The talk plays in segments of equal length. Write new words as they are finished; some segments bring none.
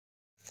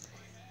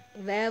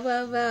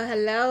Well,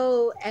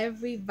 hello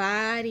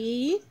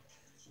everybody.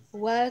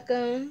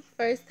 Welcome,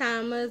 first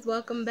timers,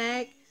 welcome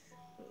back,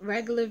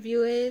 regular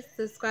viewers,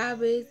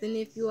 subscribers, and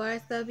if you are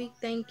subby,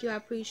 thank you, I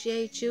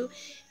appreciate you.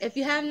 If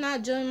you have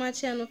not joined my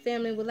channel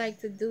family, would like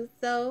to do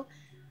so,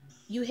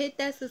 you hit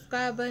that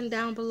subscribe button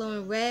down below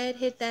in red,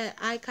 hit that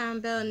icon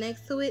bell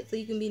next to it so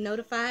you can be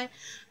notified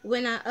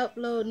when I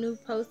upload new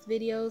post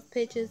videos,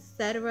 pictures,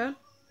 etc.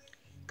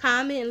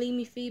 Comment and leave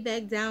me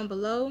feedback down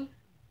below.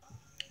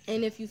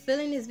 And if you're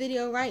feeling this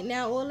video right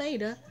now or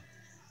later,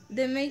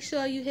 then make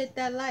sure you hit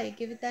that like,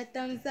 give it that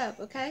thumbs up,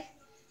 okay?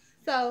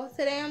 So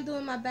today I'm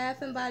doing my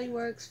Bath and Body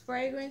Works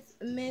fragrance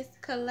mist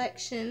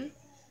collection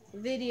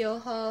video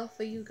haul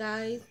for you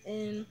guys,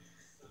 and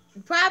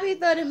you probably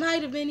thought it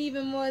might have been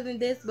even more than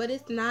this, but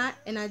it's not.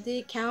 And I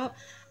did count.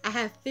 I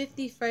have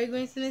 50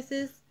 fragrance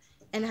mists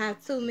and I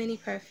have 2 mini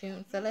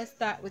perfumes. So let's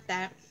start with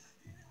that.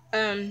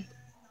 Um,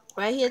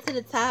 right here to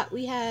the top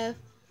we have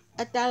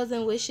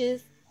 1,000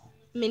 Wishes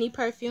mini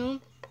perfume,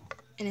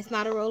 and it's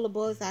not a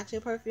rollable, it's actually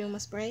a perfume, a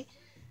spray.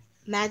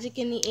 Magic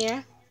in the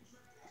Air.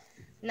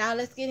 Now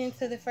let's get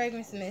into the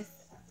fragrance mist.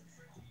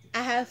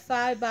 I have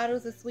 5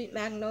 bottles of Sweet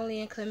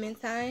Magnolia and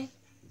Clementine,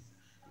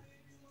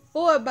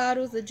 4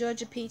 bottles of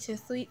Georgia Peach and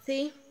Sweet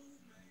Tea,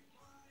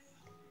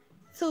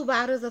 2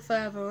 bottles of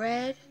Forever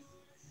Red,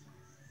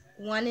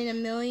 1 in a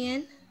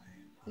Million,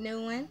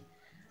 new one,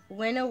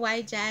 Winter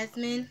White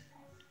Jasmine,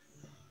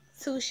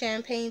 2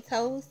 Champagne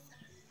Toast,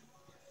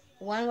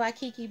 1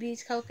 Waikiki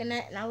Beach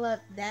Coconut, and I love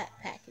that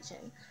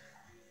packaging,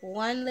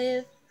 1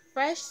 Live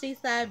Fresh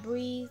Seaside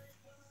Breeze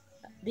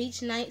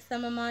Beach Night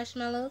Summer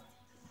Marshmallows,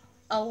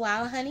 a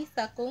Wild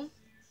Honeysuckle,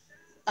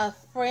 a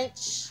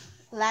French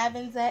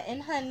Lavender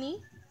and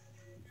Honey,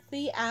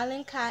 Sea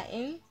Island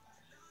Cotton,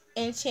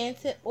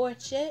 Enchanted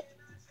Orchid,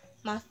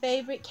 my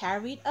favorite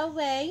Carried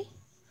Away,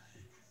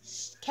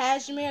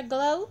 Cashmere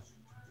Glow,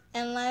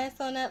 and Lion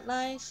Sonnet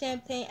Line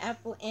Champagne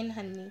Apple and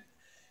Honey.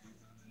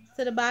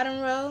 To the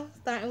bottom row,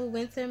 starting with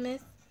Winter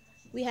Mist,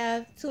 we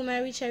have 2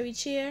 Mary Cherry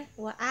Cheer.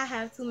 Well, I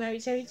have 2 Mary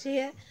Cherry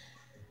Cheer,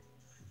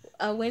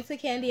 a Winter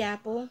Candy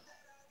Apple,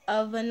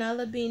 a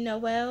Vanilla Bean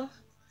Noel,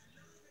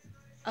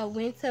 a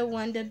Winter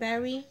Wonder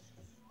Berry,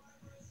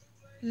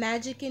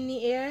 Magic in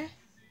the Air,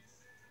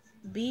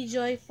 Be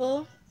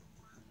Joyful,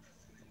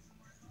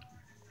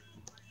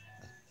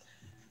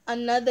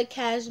 another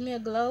Cashmere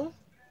Glow,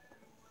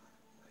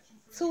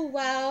 2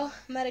 Wild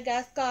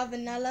Madagascar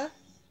Vanilla,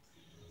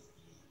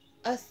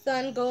 a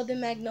Sun Golden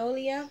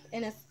Magnolia,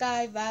 and a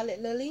Sky Violet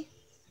Lily,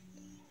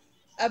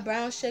 a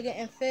Brown Sugar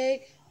and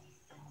Fig,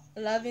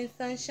 Love and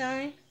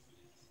Sunshine,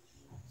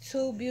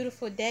 2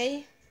 Beautiful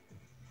Day,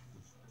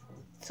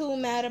 2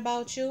 Mad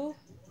About You,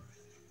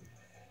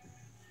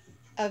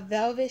 a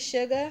Velvet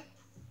Sugar,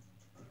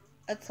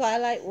 a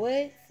Twilight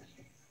Woods,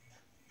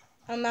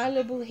 a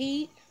Malibu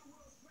Heat,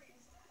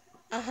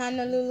 a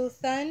Honolulu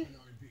Sun,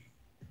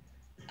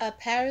 a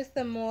Paris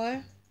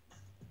Amour,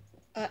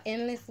 a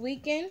Endless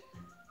Weekend,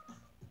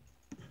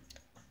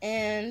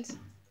 and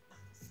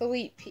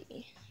Sweet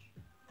Pea.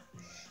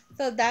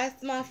 So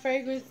that's my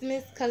fragrance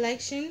mist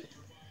collection.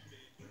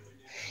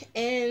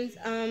 And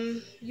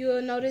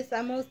you'll notice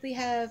I mostly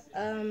have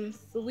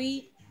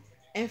sweet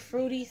and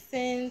fruity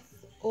scents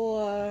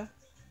or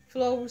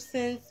floral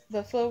scents,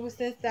 but floral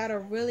scents that are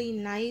really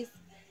nice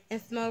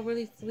and smell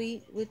really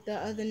sweet with the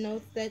other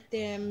notes that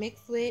they're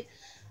mixed with.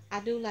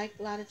 I do like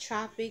a lot of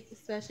tropic,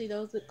 especially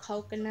those with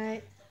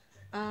coconut.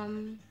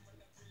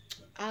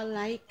 I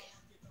like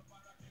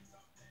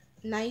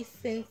nice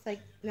scents, like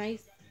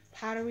nice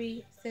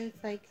powdery scents,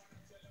 like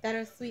that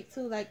are sweet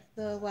too, like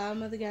the Wild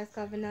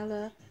Madagascar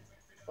Vanilla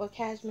or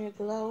Cashmere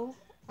Glow.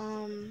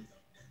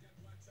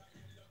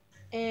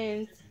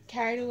 And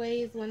Carried Away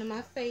is one of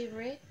my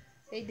favorite.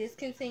 They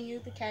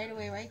discontinued the Carried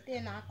Away right there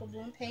in Aqua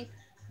Bloom Pink,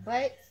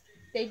 but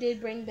they did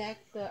bring back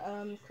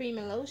the cream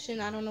and lotion.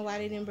 I don't know why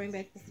they didn't bring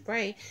back the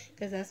spray,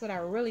 because that's what I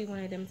really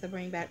wanted them to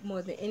bring back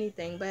more than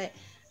anything. But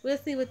we'll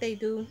see what they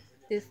do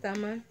this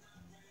summer.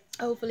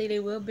 Hopefully they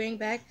will bring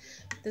back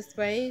the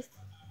sprays.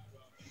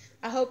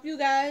 I hope you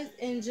guys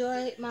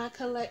enjoyed my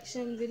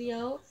collection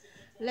video.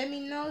 Let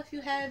me know if you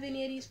have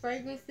any of these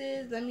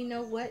fragrances. Let me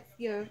know what's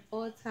your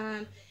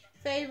all-time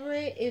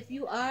favorite. If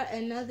you are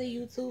another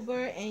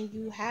YouTuber and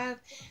you have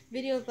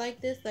videos like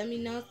this, let me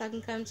know so I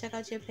can come check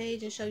out your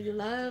page and show you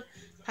love.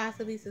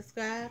 Possibly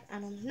subscribe. I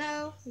don't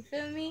know. You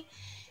feel me?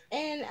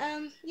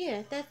 And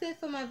yeah, that's it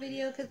for my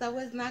video, because I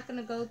was not going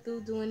to go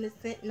through doing the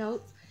scent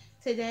notes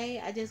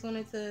today. I just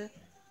wanted to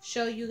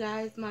show you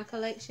guys my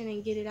collection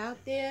and get it out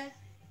there,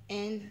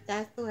 and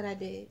that's what I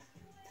did.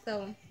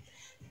 So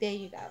there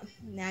you go.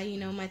 Now you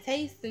know my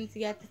taste, since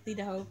you got to see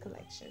the whole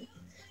collection.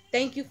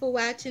 Thank you for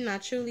watching. I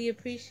truly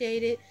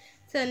appreciate it.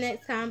 Till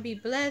next time, be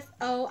blessed.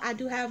 Oh, I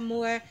do have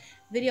more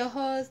video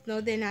hauls.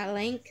 No, they're not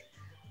linked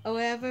or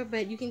whatever,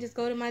 but you can just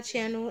go to my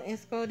channel and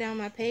scroll down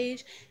my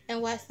page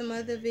and watch some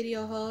other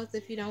video hauls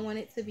if you don't want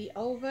it to be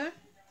over.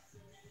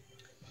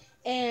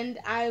 And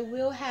I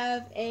will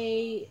have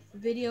a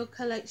video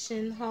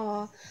collection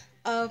haul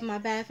of my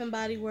Bath and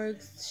Body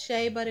Works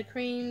Shea Butter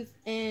Creams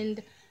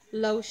and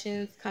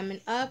lotions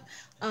coming up.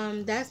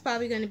 That's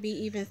probably going to be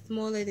even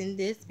smaller than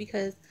this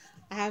because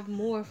I have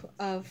more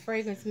of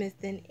fragrance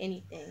mist than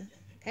anything.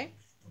 Okay.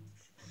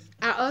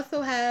 I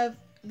also have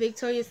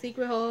Victoria's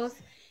Secret hauls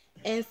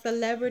and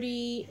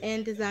celebrity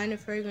and designer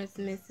fragrance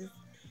mists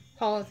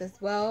hauls as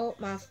well.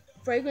 My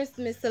fragrance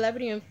mist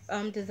celebrity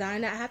and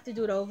designer, I have to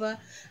do it over.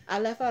 I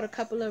left out a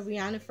couple of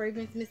Rihanna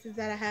fragrance mists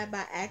that I had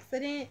by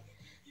accident.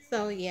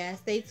 So yeah,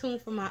 stay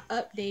tuned for my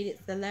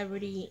updated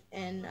celebrity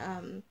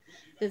and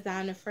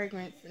designer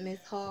fragrance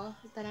mist haul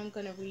that I'm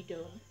gonna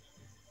redo.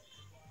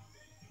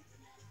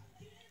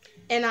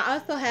 And I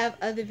also have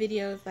other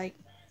videos like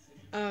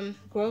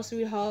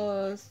grocery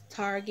hauls,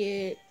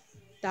 Target,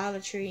 Dollar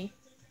Tree,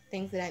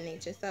 things of that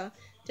nature. So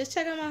just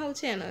check out my whole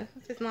channel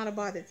if it's not a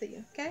bother to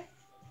you. Okay?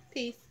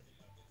 Peace.